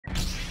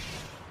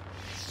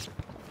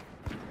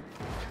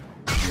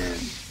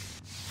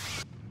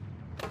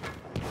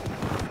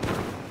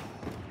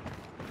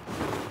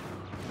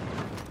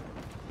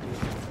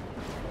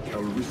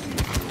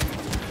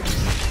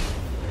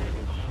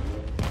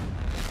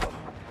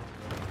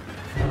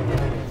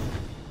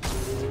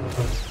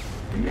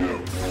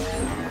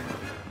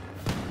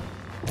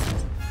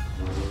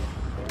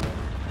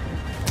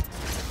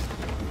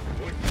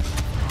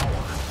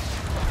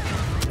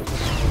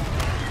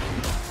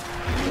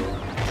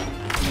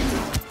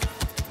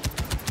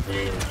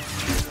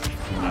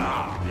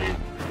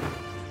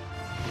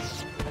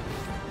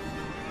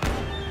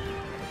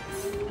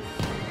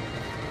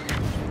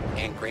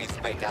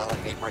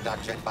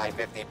reduction by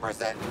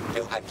 50%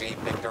 to achieve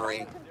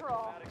victory.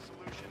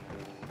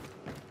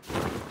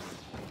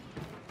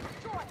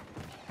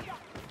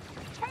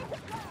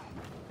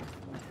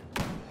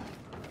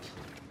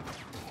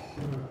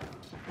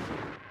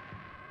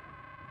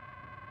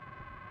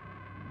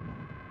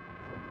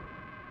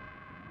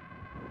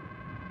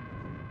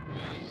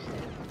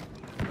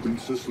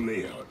 Princess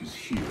Leia is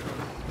here.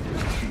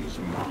 She is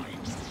mine.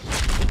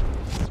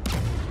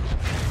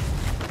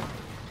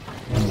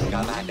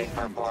 Commanding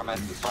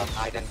performance from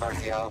Iden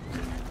Versio.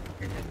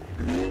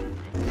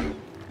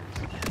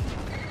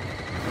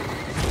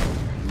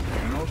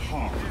 Cannot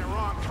harm. In a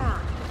wrong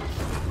turn.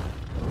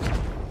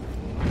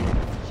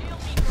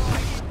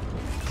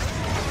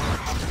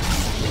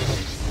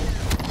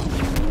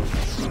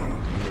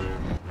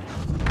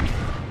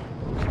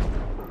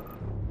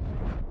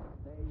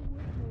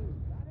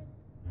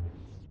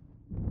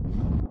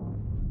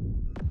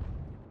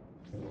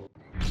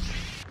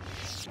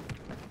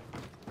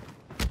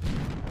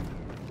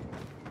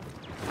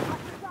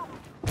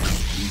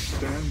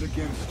 Stand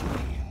against me.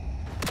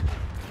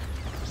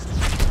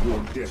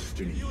 Your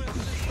destiny You is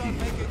insist on here.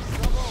 making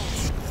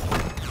trouble.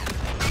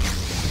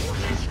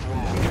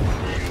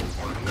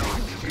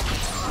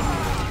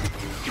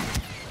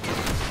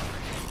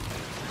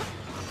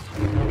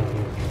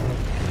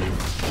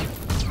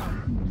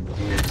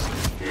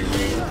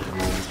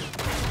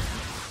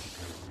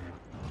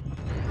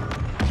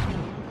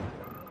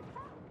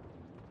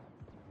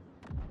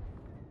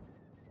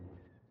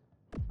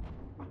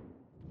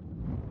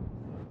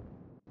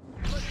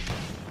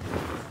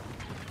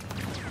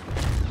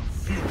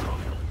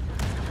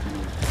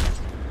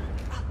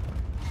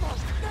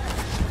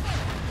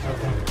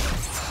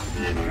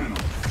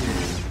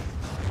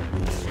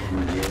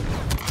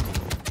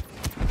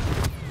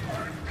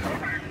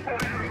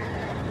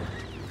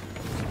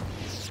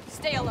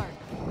 Stay alert.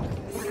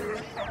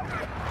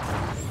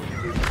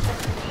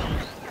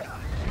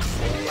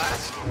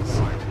 Last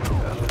sight.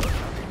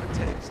 A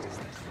taste,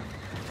 isn't it?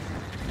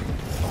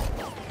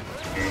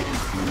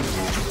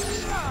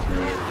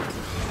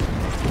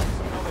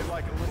 Smell it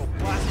like a little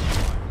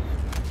plastic.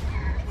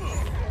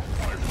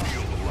 I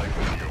feel the life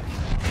in you.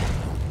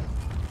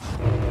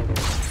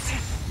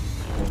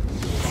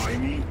 By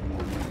me?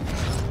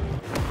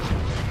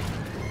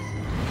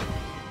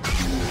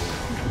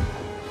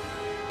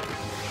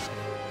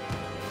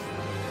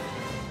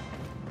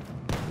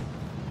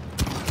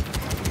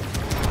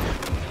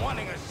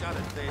 Wanting a shot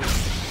at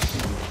this.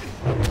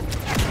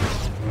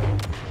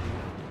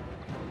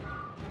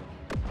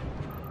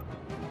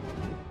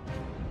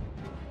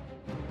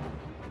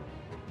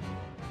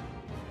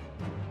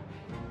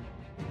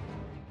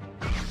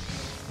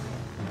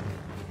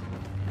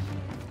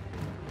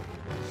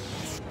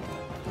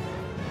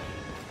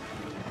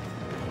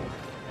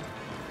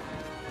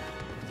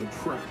 The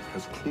trap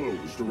has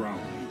closed around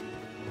you.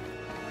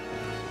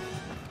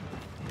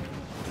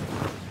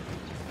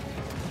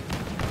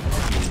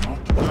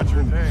 Not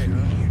your day,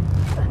 huh?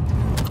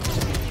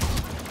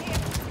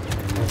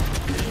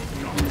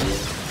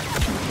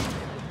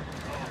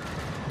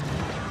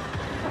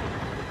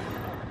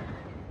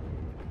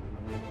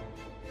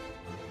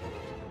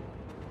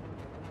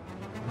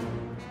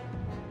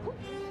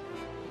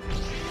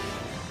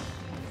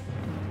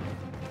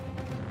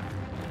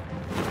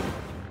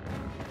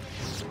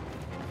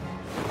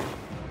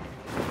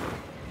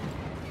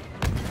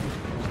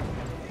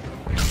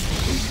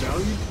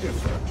 Valiant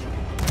effort.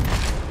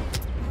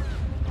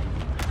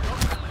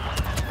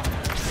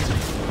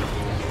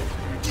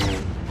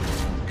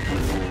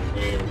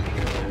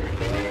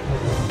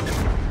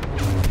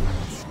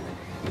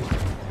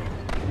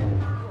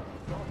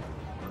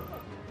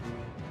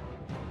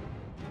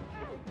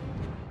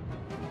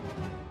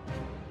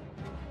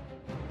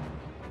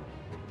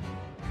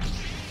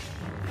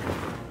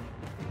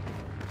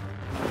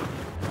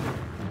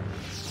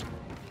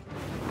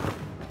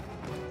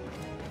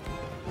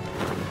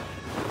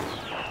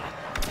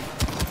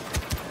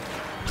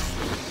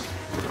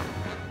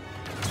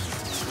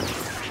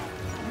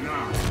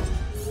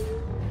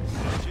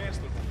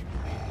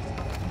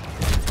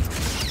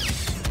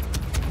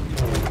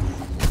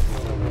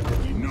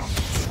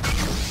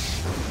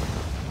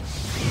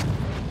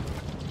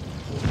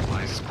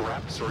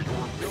 Scraps or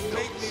your You'll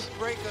make me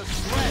break a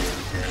sweat.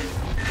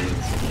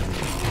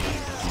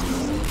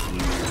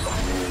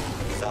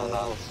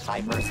 Solo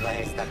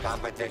hyperslays the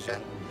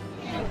competition.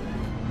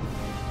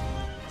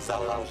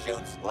 Solo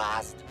shoots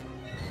last.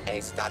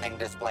 A stunning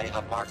display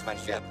of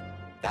marksmanship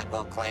that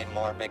will claim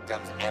more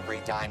victims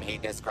every time he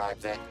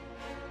describes it.